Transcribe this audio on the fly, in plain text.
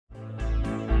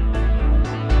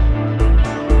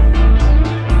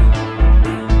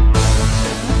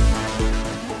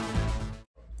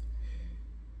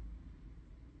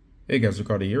Hey guys,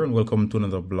 Ricardo here and welcome to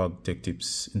another blog tech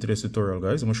tips. In today's tutorial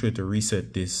guys, I'm going to show you to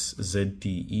reset this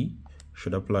ZTE.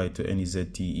 Should apply to any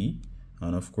ZTE,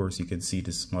 and of course you can see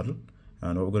this model.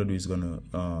 And what we're going to do is going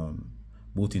to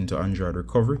boot into Android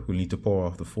recovery. We'll need to power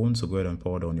off the phone, so go ahead and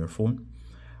power down your phone.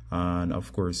 And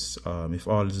of course, if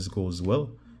all this goes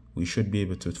well, we should be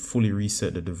able to fully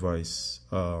reset the device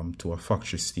to a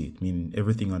factory state, meaning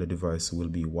everything on the device will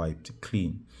be wiped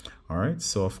clean. All right,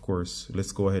 so of course,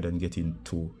 let's go ahead and get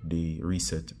into the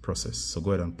reset process. So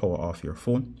go ahead and power off your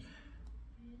phone.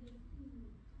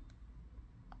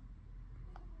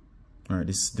 All right,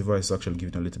 this device is actually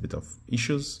giving a little bit of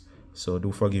issues, so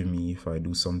do forgive me if I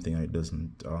do something and it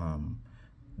doesn't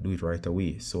do it right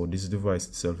away. So this device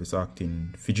itself is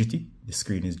acting fidgety. The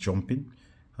screen is jumping.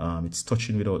 It's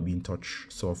touching without being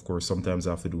touched. So of course, sometimes I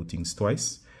have to do things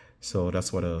twice. So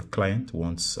that's what a client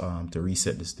wants to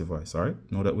reset this device. All right,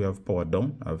 now that we have powered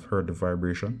down, I've heard the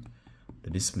vibration. The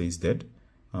display is dead.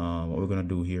 What we're gonna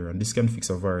do here, and this can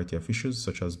fix a variety of issues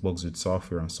such as bugs with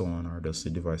software and so on, or just the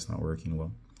device not working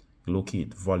well.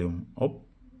 Locate volume up.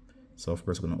 So of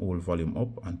course, we're gonna hold volume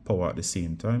up and power at the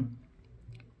same time.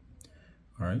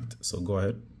 All right, so go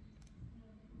ahead.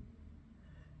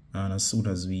 And as soon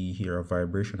as we hear a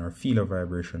vibration or feel a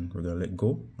vibration, we're gonna let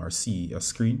go or see a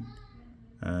screen,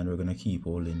 and we're gonna keep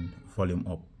holding volume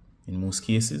up. In most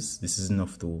cases, this is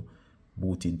enough to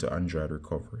boot into Android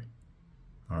recovery.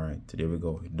 All right, there we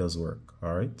go. It does work.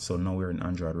 All right, so now we're in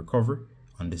Android recovery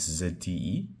on this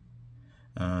ZTE,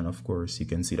 and of course you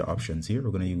can see the options here.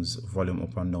 We're gonna use volume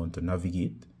up and down to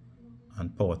navigate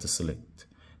and power to select.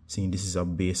 Seeing this is a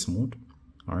base mode.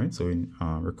 All right, so in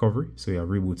recovery, so we have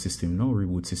reboot system now.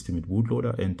 Reboot system with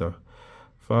bootloader. Enter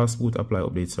fast boot. Apply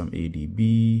updates from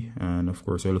ADB, and of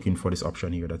course we're looking for this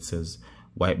option here that says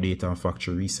wipe data and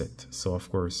factory reset. So of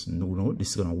course, no, this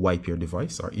is gonna wipe your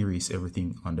device or erase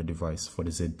everything on the device for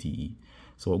the ZTE.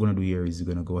 So what we're gonna do here is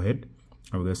we're gonna go ahead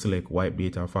and we're gonna select wipe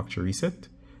data and factory reset.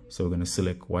 So we're gonna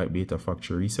select wipe data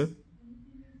factory reset.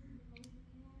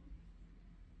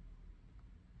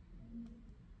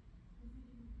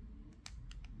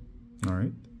 All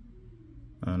right,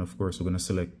 and of course we're going to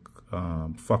select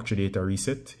factory data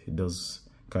reset. It does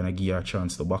kind of give you a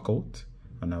chance to back out,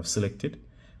 and I've selected.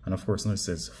 And of course now it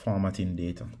says formatting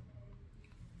data.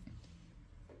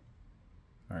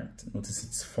 All right, notice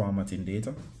it's formatting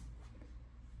data.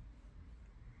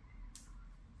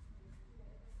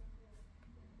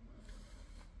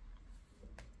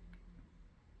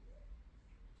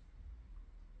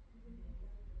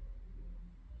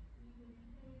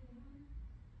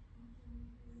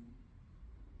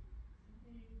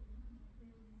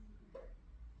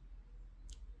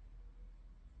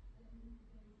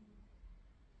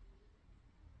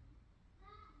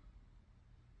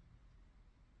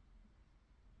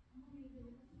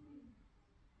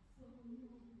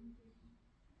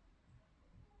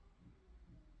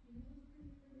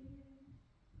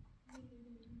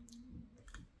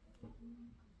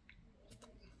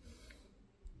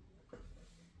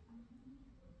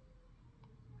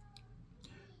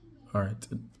 All right,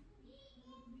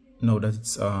 now that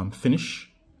it's finished,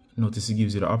 notice it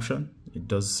gives you the option. It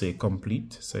does say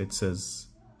complete, so it says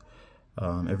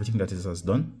everything that it has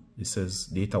done. It says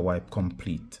data wipe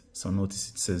complete. So notice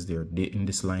it says there in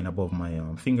this line above my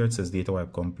finger, it says data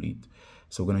wipe complete.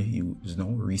 So we're gonna use now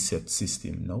reset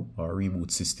system now, or reboot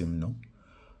system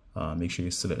now. Make sure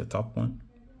you select the top one.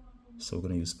 So we're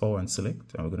gonna use power and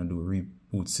select, and we're gonna do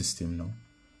reboot system now.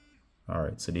 All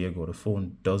right, so there you go. The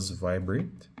phone does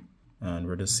vibrate, and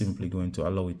we're just simply going to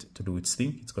allow it to do its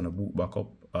thing. It's going to boot back up.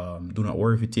 Do not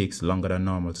worry if it takes longer than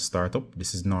normal to start up.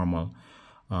 This is normal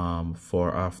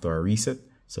for after a reset.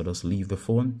 So just leave the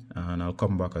phone, and I'll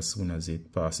come back as soon as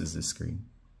it passes the screen.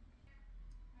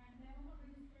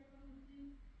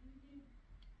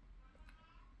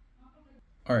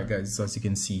 All right, guys, so as you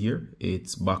can see here,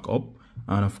 it's back up.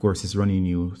 And of course, it's running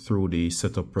you through the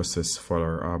setup process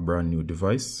for our brand new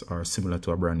device, or similar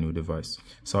to a brand new device.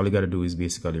 So all you got to do is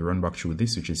basically run back through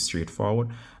this, which is straightforward,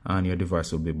 and your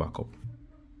device will be back up.